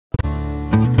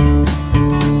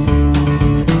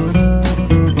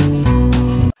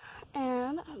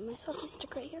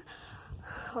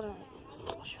hold on.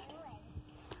 I'll show you.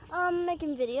 I'm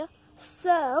making video.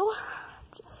 So,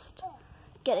 just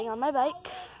getting on my bike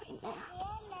right now.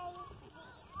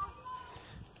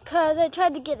 Because I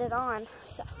tried to get it on.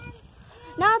 So,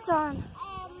 now it's on.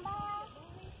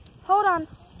 Hold on.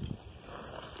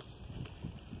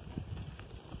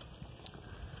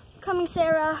 Coming,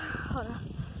 Sarah. Hold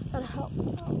on. Gotta help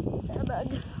Sarah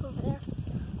Bug over there.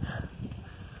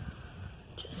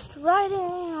 Just riding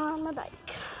on my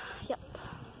bike. Yep.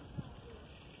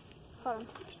 Hold on.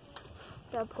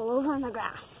 Gotta pull over in the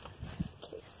grass.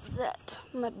 Okay, set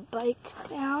my bike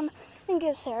down and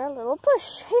give Sarah a little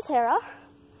push. Hey, Sarah.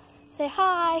 Say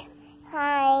hi.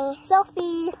 Hi.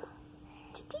 Selfie.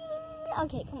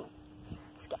 Okay, come on.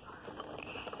 Let's go.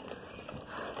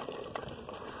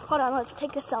 Hold on, let's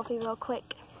take a selfie real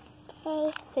quick.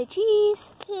 Okay. Say cheese.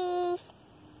 Cheese.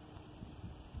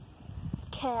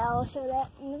 Okay, I'll show that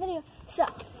in the video. So,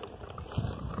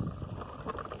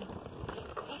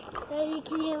 there you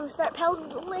can start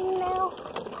pedaling now.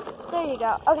 There you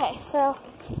go. Okay, so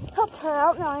helped her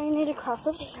out. Now I need to cross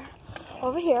over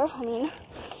here,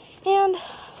 and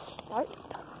start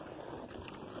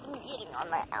getting on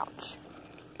my ouch.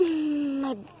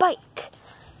 My bike.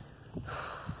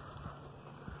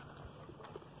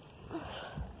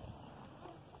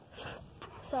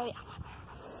 So yeah.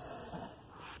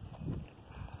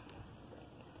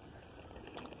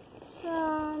 So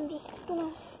I'm just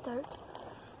gonna start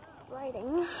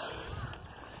riding.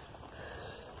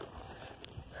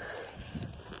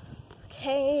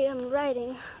 Okay, I'm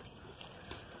riding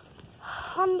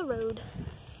on the road.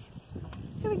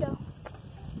 Here we go.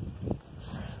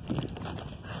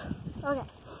 Okay,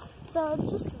 so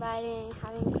just riding,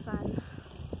 having fun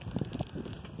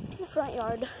in the front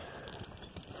yard.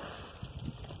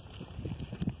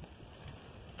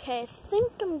 Okay, I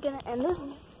think I'm gonna end this.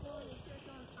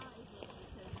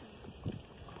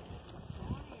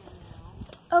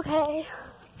 Okay,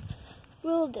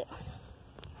 will do.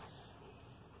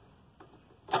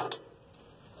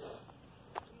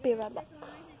 Be right back.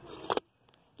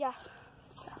 Yeah.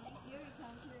 So. Here he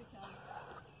comes.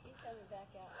 He's coming back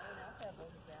out. Oh, now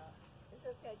Pebbles is out. It's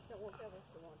okay, just don't want Pebbles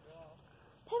to wander off.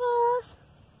 Pebbles!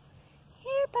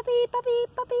 Here, puppy.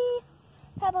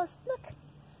 Pebbles, look.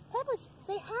 Pebbles,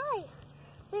 say hi.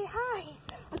 Say hi.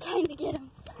 I'm trying to get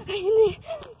him.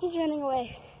 He's running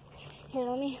away. Here,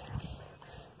 let me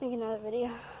make another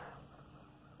video.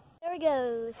 There he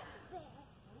goes.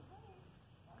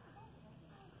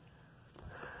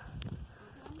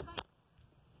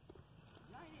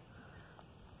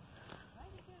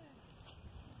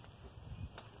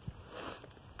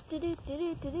 Do do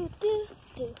do do do do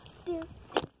do do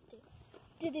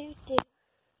do do do.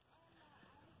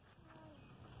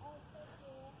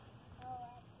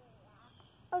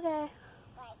 Okay.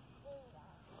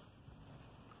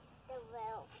 The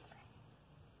roof.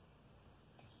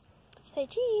 Say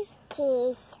cheese.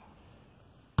 Cheese.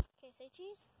 Okay, say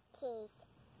cheese. Cheese.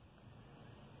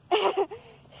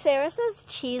 Sarah says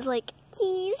cheese like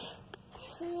keys.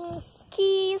 Cheese.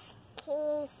 Keys.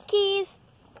 Cheese. Keys.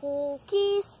 Cheese.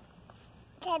 Keys.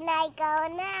 Can I go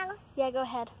now? Yeah, go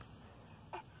ahead.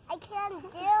 I can't do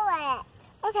it.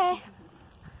 Okay.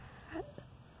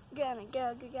 Gonna go.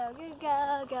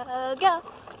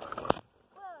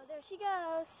 Whoa, there she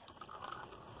goes.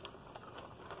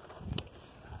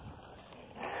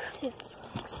 See if this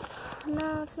works. No,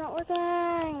 it's not working.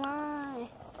 Why?